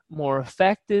happy, more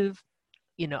effective,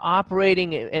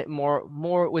 operating at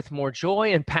more with more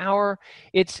joy and power.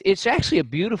 It's actually a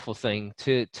beautiful thing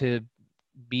to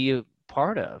be a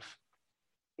part of.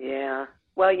 Yeah.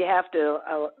 Well, you have to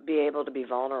be able to be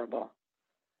vulnerable.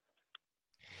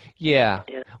 Yeah.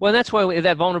 Well, that's why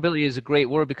that vulnerability is a great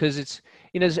word, because it's,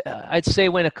 I'd say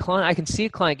when I can see a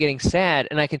client getting sad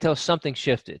and I can tell something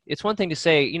shifted. It's one thing to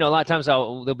say, a lot of times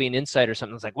there'll be an insight or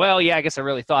something. It's like, well, yeah, I guess I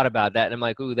really thought about that. And I'm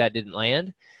like, ooh, that didn't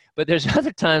land. But there's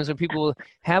other times when people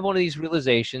have one of these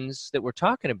realizations that we're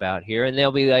talking about here, and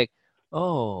they'll be like,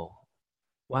 oh,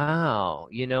 wow,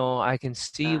 I can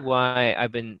see why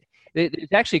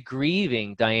it's actually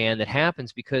grieving, Diane, that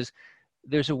happens because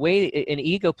there's an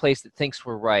ego place that thinks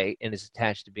we're right and is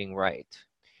attached to being right.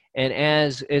 And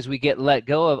as we get let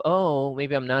go of, oh,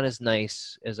 maybe I'm not as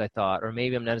nice as I thought, or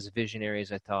maybe I'm not as visionary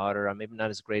as I thought, or maybe I'm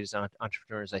not as great as an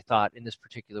entrepreneur as I thought in this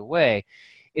particular way,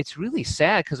 it's really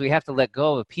sad because we have to let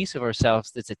go of a piece of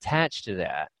ourselves that's attached to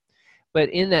that. But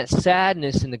in that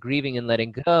sadness and the grieving and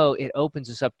letting go, it opens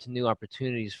us up to new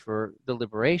opportunities for the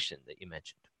liberation that you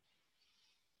mentioned.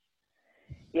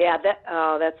 Yeah,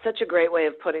 that's such a great way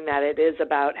of putting that. It is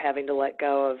about having to let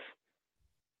go of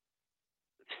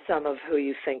some of who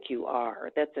you think you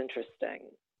are. That's interesting.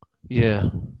 Yeah.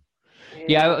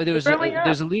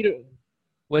 There's a leader.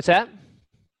 What's that?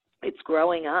 It's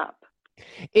growing up.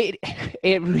 It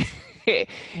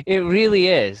really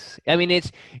is. I mean,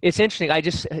 it's interesting.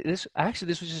 This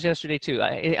was just yesterday too.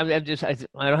 I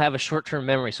don't have a short-term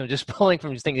memory, so I'm just pulling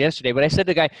from things yesterday. But I said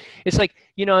to the guy, it's like,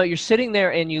 you're sitting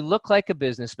there and you look like a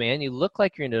businessman, you look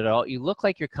like you're an adult, you look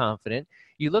like you're confident,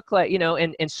 you look like,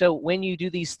 and so when you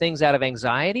do these things out of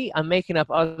anxiety, I'm making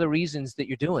up other reasons that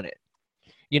you're doing it.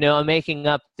 I'm making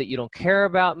up that you don't care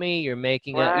about me. You're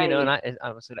making up, and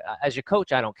I as your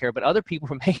coach, I don't care, but other people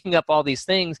are making up all these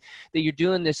things that you're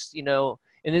doing this, and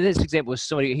in this example was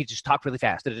somebody, he just talked really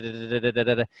fast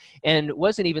and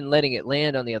wasn't even letting it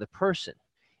land on the other person.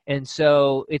 And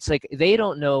so it's like, they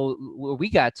don't know where we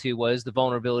got to was the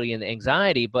vulnerability and the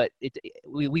anxiety, but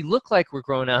we look like we're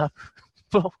grown up,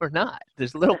 but we're not.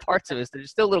 There's little parts of us.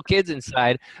 There's still little kids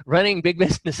inside running big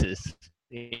businesses.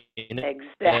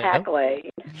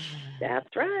 Exactly.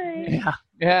 That's right.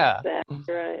 Yeah. That's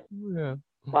right. Yeah.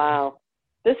 Wow.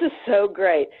 This is so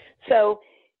great. So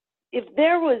if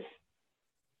there was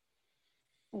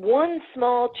one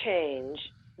small change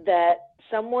that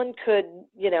someone could,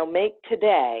 make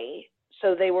today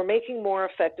so they were making more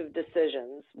effective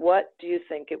decisions, what do you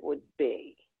think it would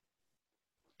be?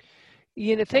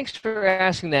 Thanks for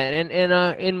asking that.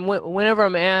 And whenever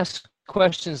I'm asked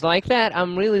questions like that,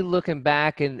 I'm really looking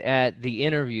back at the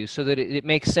interview so that it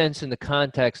makes sense in the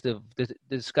context of the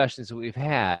discussions that we've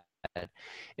had.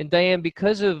 And Diane,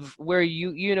 because of where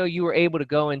you were able to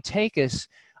go and take us,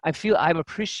 I feel I'm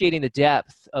appreciating the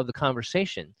depth of the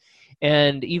conversation,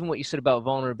 and even what you said about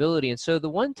vulnerability. And so the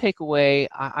one takeaway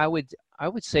I would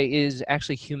say is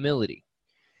actually humility.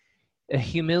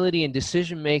 Humility in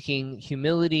decision making,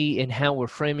 humility in how we're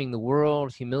framing the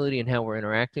world, humility in how we're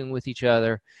interacting with each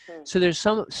other. So there's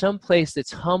some place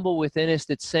that's humble within us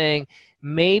that's saying,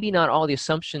 maybe not all the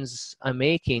assumptions I'm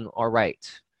making are right.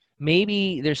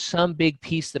 Maybe there's some big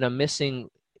piece that I'm missing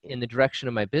in the direction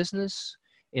of my business,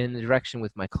 in the direction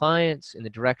with my clients, in the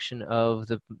direction of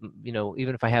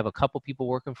even if I have a couple people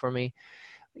working for me.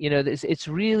 It's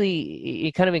really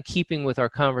kind of in keeping with our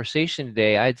conversation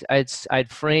today.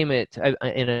 I'd frame it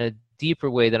in a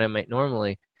deeper way than I might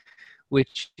normally,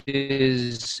 which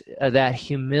is that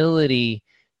humility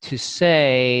to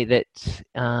say that,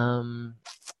 I've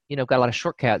got a lot of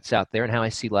shortcuts out there in how I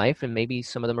see life, and maybe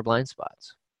some of them are blind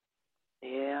spots.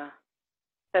 Yeah,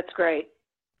 that's great.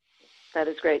 That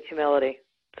is great. Humility.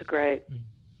 It's a great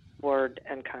word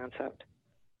and concept.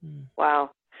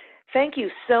 Wow. Thank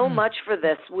you so much for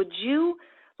this. Would you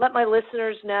let my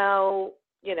listeners know,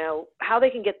 how they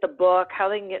can get the book, how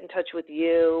they can get in touch with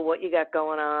you, what you got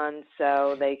going on,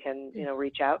 so they can,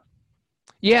 reach out?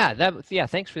 Yeah,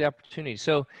 thanks for the opportunity.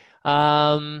 So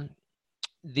the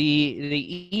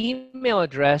email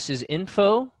address is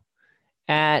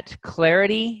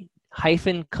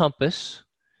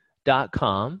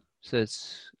info@clarity-compass.com. So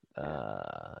it's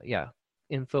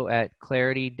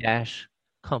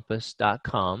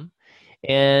info@clarity-compass.com.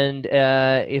 And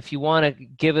if you want to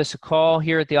give us a call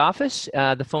here at the office,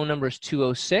 the phone number is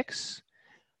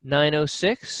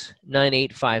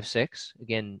 206-906-9856.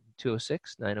 Again,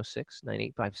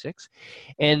 206-906-9856.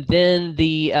 And then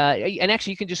and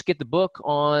actually you can just get the book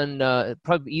on,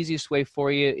 probably the easiest way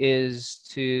for you is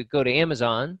to go to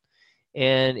Amazon,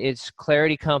 and it's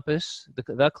Clarity Compass,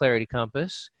 the Clarity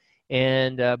Compass,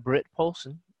 and Britt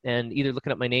Polson. And either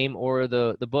looking up my name or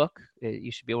the book,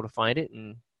 you should be able to find it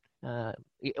and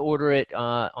order it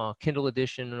on Kindle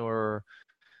edition or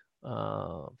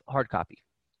hard copy.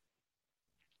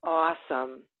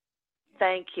 Awesome.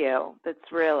 Thank you.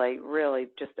 That's really, really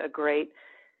just a great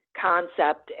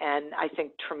concept, and I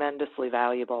think tremendously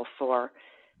valuable for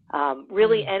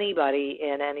really anybody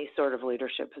in any sort of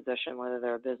leadership position, whether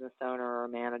they're a business owner or a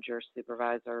manager,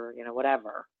 supervisor,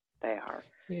 whatever they are.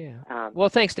 Yeah. Well,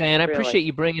 thanks, Diane. I appreciate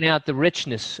you bringing out the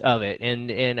richness of it, and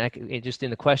just in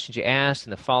the questions you asked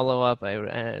and the follow-up.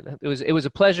 It was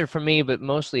a pleasure for me, but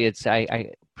mostly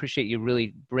I appreciate you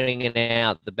really bringing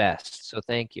out the best. So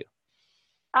thank you.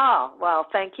 Oh, well,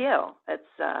 thank you. It's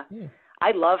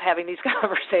I love having these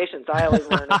conversations. I always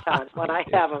learn a ton when I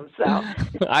have them. So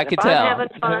I could tell. I'm having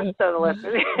fun, so the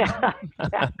listeners. Yeah,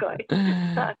 exactly.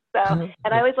 And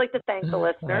I always like to thank the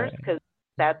listeners because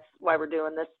that's why we're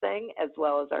doing this thing, as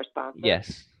well as our sponsors.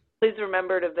 Yes. Please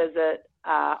remember to visit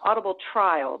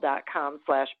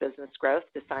audibletrial.com/businessgrowth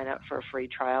to sign up for a free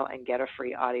trial and get a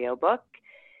free audiobook.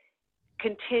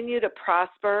 Continue to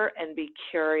prosper and be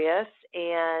curious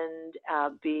and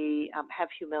have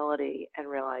humility and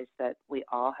realize that we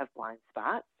all have blind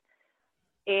spots.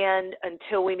 And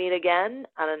until we meet again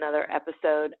on another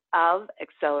episode of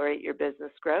Accelerate Your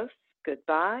Business Growth,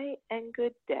 goodbye and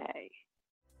good day.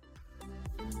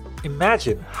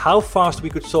 Imagine how fast we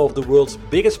could solve the world's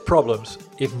biggest problems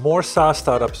if more SaaS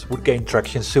startups would gain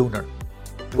traction sooner.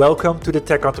 Welcome to the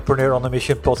Tech Entrepreneur on a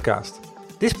Mission podcast.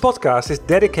 This podcast is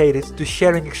dedicated to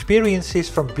sharing experiences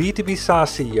from B2B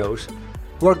SaaS CEOs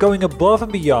who are going above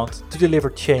and beyond to deliver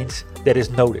change that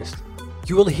is noticed.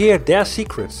 You will hear their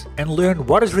secrets and learn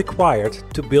what is required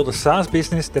to build a SaaS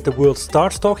business that the world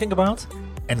starts talking about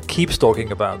and keeps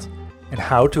talking about, and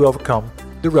how to overcome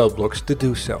the roadblocks to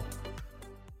do so.